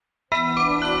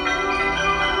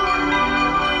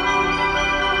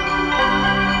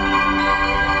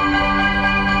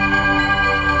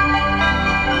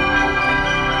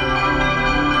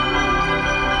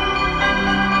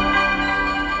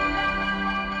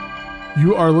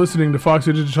You are listening to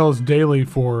Foxy Digitalis Daily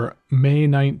for May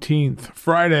 19th,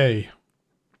 Friday,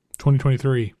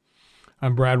 2023.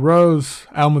 I'm Brad Rose.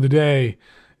 Album of the day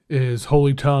is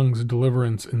Holy Tongues,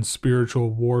 Deliverance, and Spiritual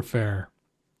Warfare.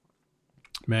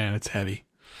 Man, it's heavy.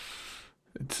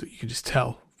 You can just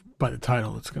tell by the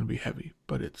title it's going to be heavy,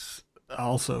 but it's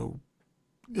also...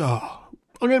 I'll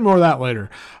get more of that later.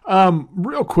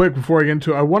 Real quick before I get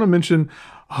into it, I want to mention...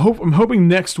 I'm hoping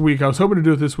next week. I was hoping to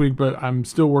do it this week, but I'm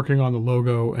still working on the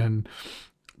logo, and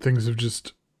things have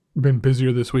just been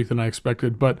busier this week than I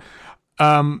expected. But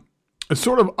a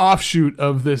sort of offshoot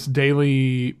of this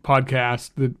daily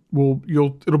podcast that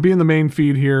it'll be in the main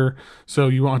feed here, so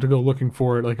you won't have to go looking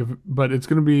for it. But it's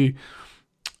going to be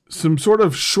some sort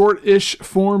of short-ish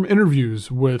form interviews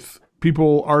with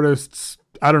people, artists.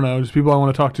 I don't know, just people I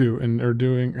want to talk to and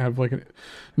have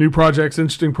new projects,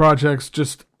 interesting projects,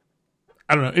 just.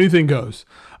 I don't know. Anything goes.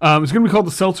 It's going to be called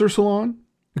the Seltzer Salon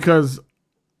because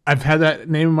I've had that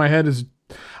name in my head as,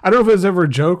 I don't know if it's ever a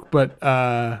joke, but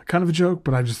kind of a joke,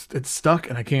 but it's stuck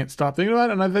and I can't stop thinking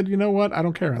about it. And I thought, you know what? I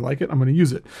don't care. I like it. I'm going to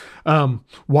use it.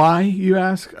 Why, you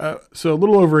ask? So a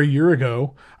little over a year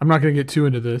ago, I'm not going to get too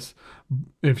into this.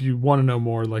 If you want to know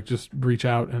more, just reach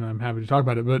out and I'm happy to talk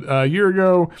about it. But a year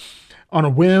ago, on a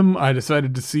whim, I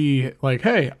decided to see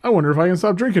hey, I wonder if I can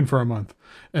stop drinking for a month.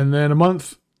 And then a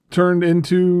month turned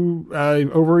into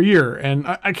over a year, and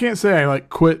I can't say I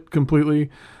quit completely,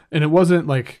 and it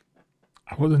wasn't I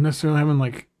wasn't necessarily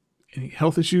having any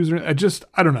health issues or I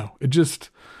don't know,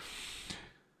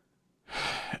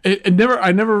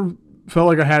 I never felt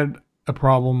like I had a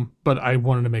problem, but I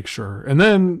wanted to make sure. And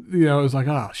then it was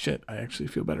oh shit, I actually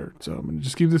feel better, so I'm gonna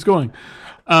just keep this going.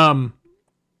 Like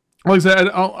I said,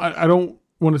 I don't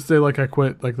want to say I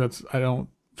quit, I don't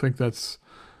think that's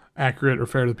accurate or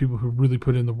fair to the people who really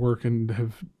put in the work and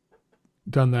have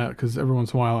done that, because every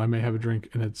once in a while I may have a drink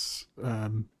and it's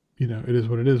it is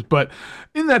what it is. But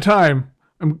in that time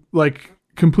I'm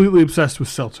completely obsessed with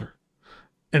seltzer,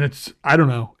 and I don't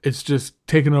know, it's just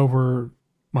taken over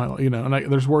my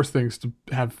and there's worse things to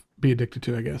be addicted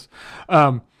to, I guess.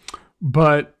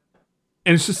 But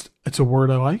it's a word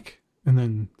I like, and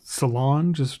then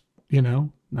salon, just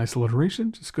nice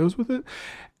alliteration, just goes with it.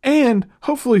 And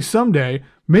hopefully someday,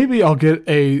 maybe I'll get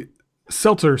a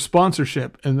seltzer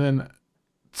sponsorship, and then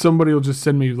somebody will just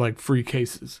send me free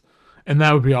cases, and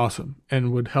that would be awesome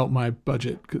and would help my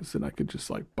budget, because then I could just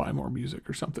buy more music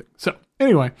or something. So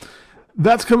anyway,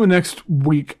 that's coming next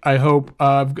week, I hope.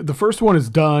 The first one is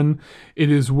done.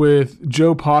 It is with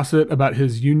Joe Posset about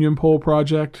his Union Pole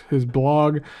project, his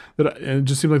blog. And it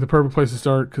just seemed like the perfect place to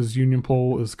start, because Union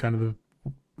Pole is kind of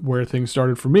where things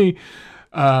started for me.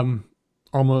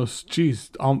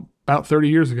 About 30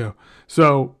 years ago.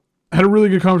 So I had a really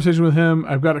good conversation with him.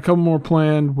 I've got a couple more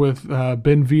planned with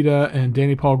Ben Vita and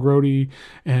Danny Paul Grody,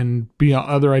 and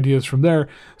other ideas from there.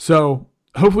 So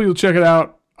hopefully you'll check it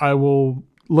out. I will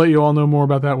let you all know more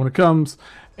about that when it comes.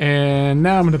 And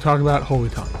now I'm going to talk about Holy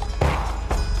Tongues.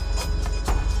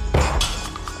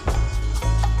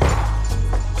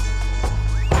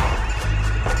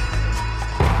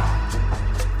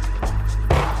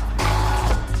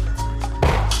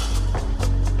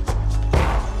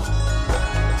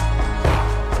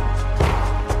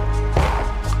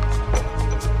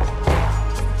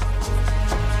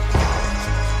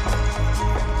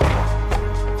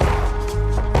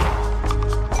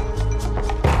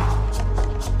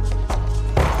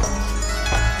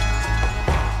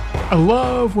 I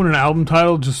love when an album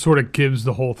title just sort of gives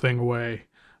the whole thing away.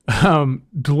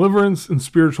 Deliverance and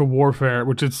Spiritual Warfare,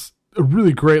 which is a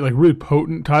really great, really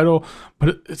potent title,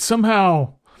 but it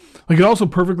somehow, it also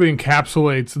perfectly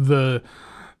encapsulates the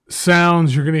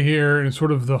sounds you're going to hear and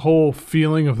sort of the whole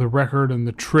feeling of the record and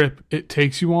the trip it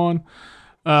takes you on.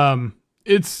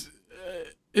 It's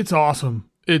awesome.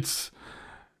 It's,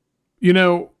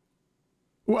 it's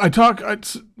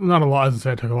not a lot, as I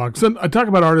say, I talk a lot. I talk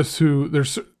about artists who,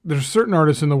 there's certain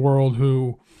artists in the world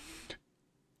who,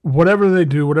 whatever they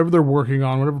do, whatever they're working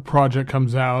on, whatever project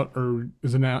comes out or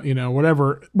is announced,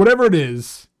 whatever it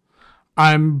is,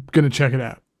 I'm going to check it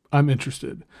out. I'm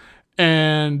interested.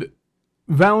 And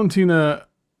Valentina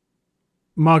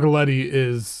Magaletti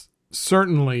is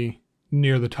certainly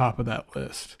near the top of that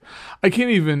list. I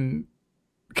can't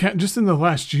just in the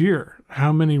last year,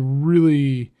 how many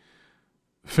really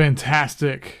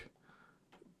fantastic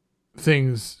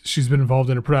things she's been involved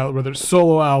in or put out, whether it's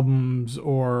solo albums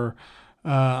or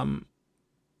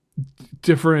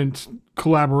different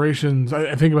collaborations.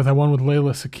 I think about that one with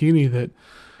Layla Sakini that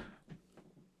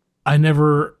I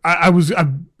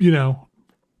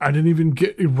didn't even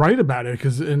get right about it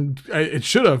it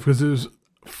should have, because it was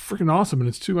freaking awesome, and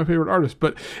it's two of my favorite artists.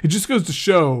 But it just goes to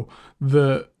show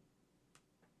the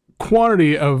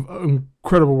quantity of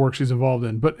incredible work she's involved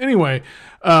in. But anyway,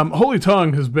 Holy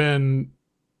Tongue has been,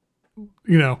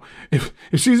 if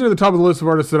she's near the top of the list of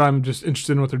artists that I'm just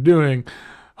interested in what they're doing,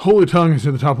 Holy Tongue is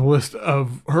near the top of the list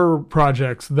of her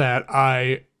projects that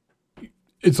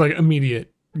it's like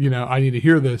immediate, I need to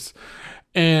hear this.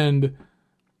 And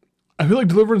I feel like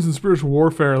Deliverance and Spiritual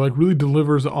Warfare like really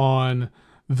delivers on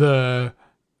the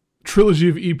trilogy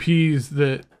of EPs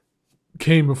that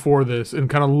came before this and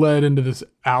kind of led into this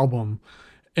album.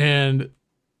 And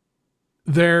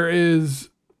there's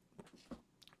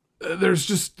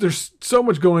so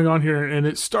much going on here, and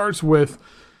it starts with,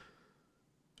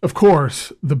 of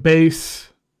course, the bass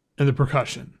and the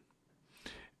percussion.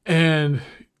 And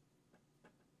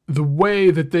the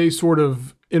way that they sort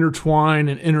of intertwine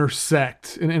and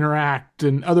intersect and interact,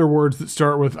 and other words that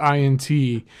start with INT.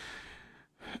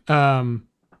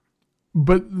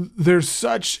 But there's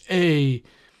such there's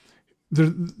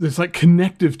like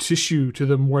connective tissue to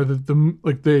them where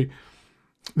they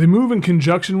move in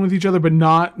conjunction with each other, but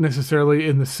not necessarily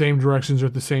in the same directions or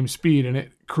at the same speed. And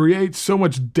it creates so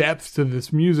much depth to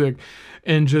this music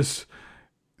and just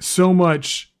so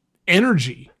much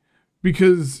energy,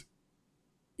 because,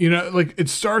 like it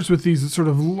starts with these sort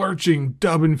of lurching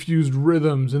dub infused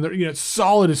rhythms, and they're, it's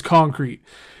solid as concrete.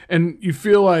 And you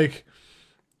feel like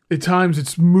at times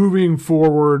it's moving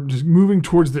forward, just moving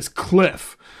towards this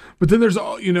cliff. But then there's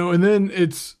all, and then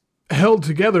it's held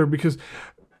together because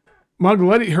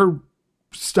Magaletti, her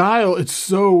style, it's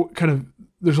so kind of,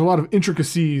 there's a lot of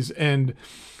intricacies and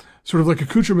sort of like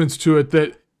accoutrements to it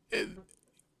that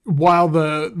while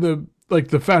the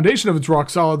foundation of it's rock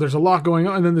solid, there's a lot going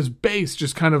on. And then this bass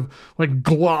just kind of like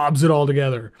globs it all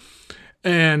together.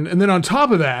 And then on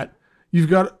top of that, you've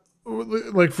got,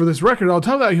 like for this record, on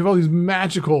top of that, you have all these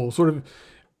magical sort of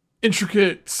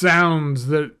intricate sounds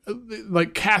that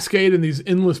like cascade in these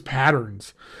endless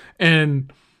patterns.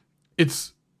 And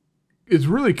it's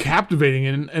really captivating.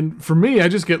 And for me, I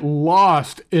just get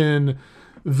lost in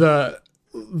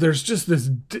there's just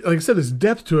this, like I said, this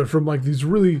depth to it, from like these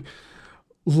really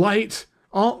light,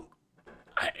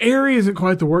 airy isn't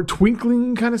quite the word,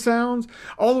 twinkling kind of sounds,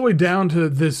 all the way down to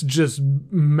this just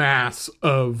mass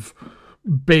of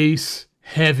bass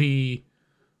heavy,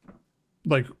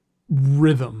 like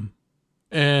rhythm.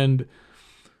 And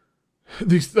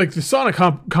these, like the sonic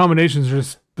combinations are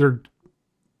just, they're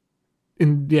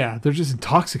just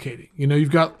intoxicating.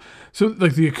 You've got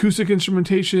like the acoustic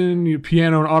instrumentation,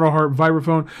 piano and auto harp,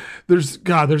 vibraphone. There's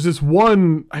this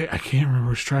one, I can't remember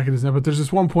which track it is now, but there's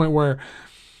this one point where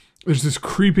there's this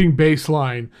creeping bass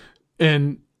line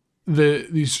and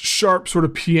these sharp sort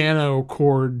of piano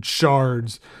chord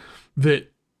shards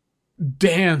that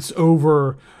dance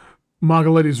over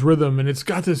Magaletti's rhythm. And it's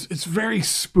got this, it's very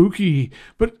spooky,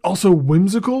 but also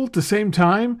whimsical at the same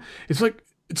time. It's like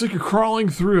you're crawling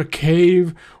through a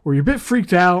cave where you're a bit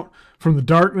freaked out from the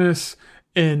darkness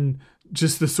and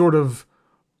just this sort of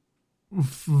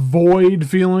void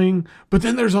feeling. But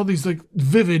then there's all these like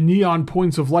vivid neon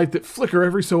points of light that flicker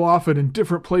every so often in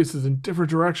different places, in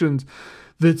different directions.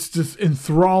 That's just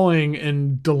enthralling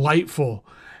and delightful.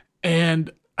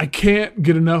 And I can't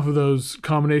get enough of those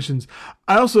combinations.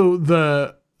 I also,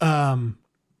 the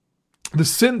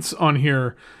synths on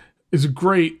here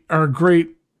are a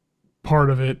great part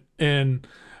of it. And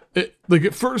it, like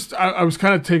at first I was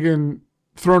kind of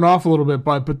thrown off a little bit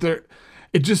by, but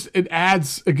it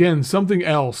adds again something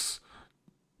else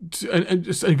and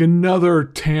just like another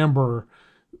timbre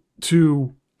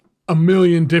to a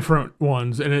million different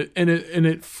ones, and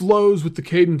it flows with the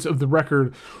cadence of the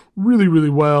record really, really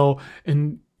well.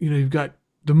 And you've got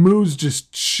the moods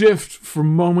just shift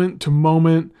from moment to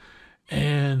moment,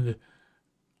 and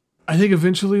I think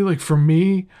eventually, like for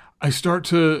me, I start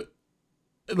to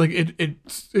like it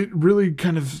really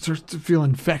kind of starts to feel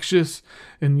infectious,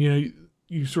 and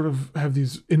you sort of have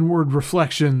these inward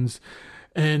reflections,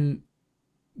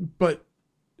 but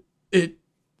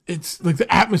it's like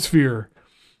the atmosphere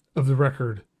of the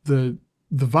record, the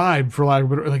vibe, for lack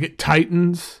of a better, like it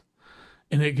tightens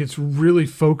and it gets really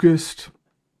focused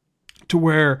to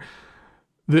where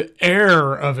the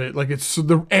air of it, like it's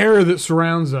the air that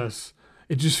surrounds us,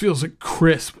 it just feels like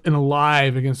crisp and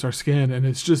alive against our skin. And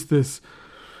it's just this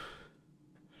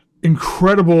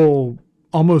incredible,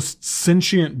 almost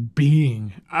sentient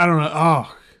being. I don't know.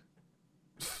 Oh,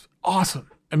 awesome.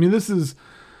 I mean, this is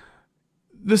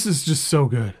just so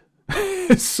good.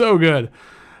 It's so good.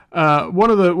 One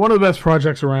of the best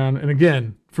projects around. And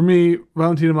again, for me,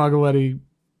 Valentina Magaletti,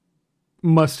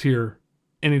 must hear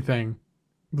anything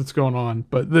that's going on,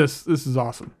 but this is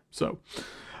awesome. So,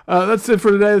 That's it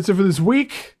for today. That's it for this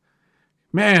week.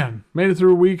 Man, made it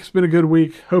through a week. It's been a good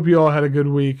week. Hope you all had a good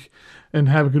week and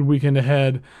have a good weekend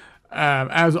ahead.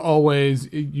 As always,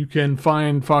 you can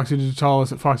find Foxy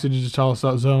Digitalis at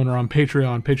foxydigitalis.zone or on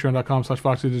Patreon,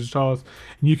 patreon.com/foxydigitalis.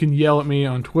 And you can yell at me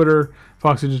on Twitter,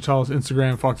 Foxy Digitalis,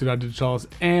 Instagram, foxy.digitalis,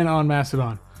 and on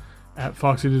Mastodon at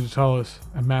Foxy Digitalis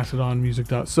and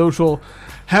mastodonmusic.social.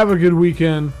 Have a good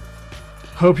weekend.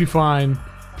 Hope you find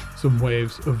some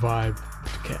waves of vibe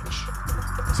to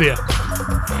catch. See ya.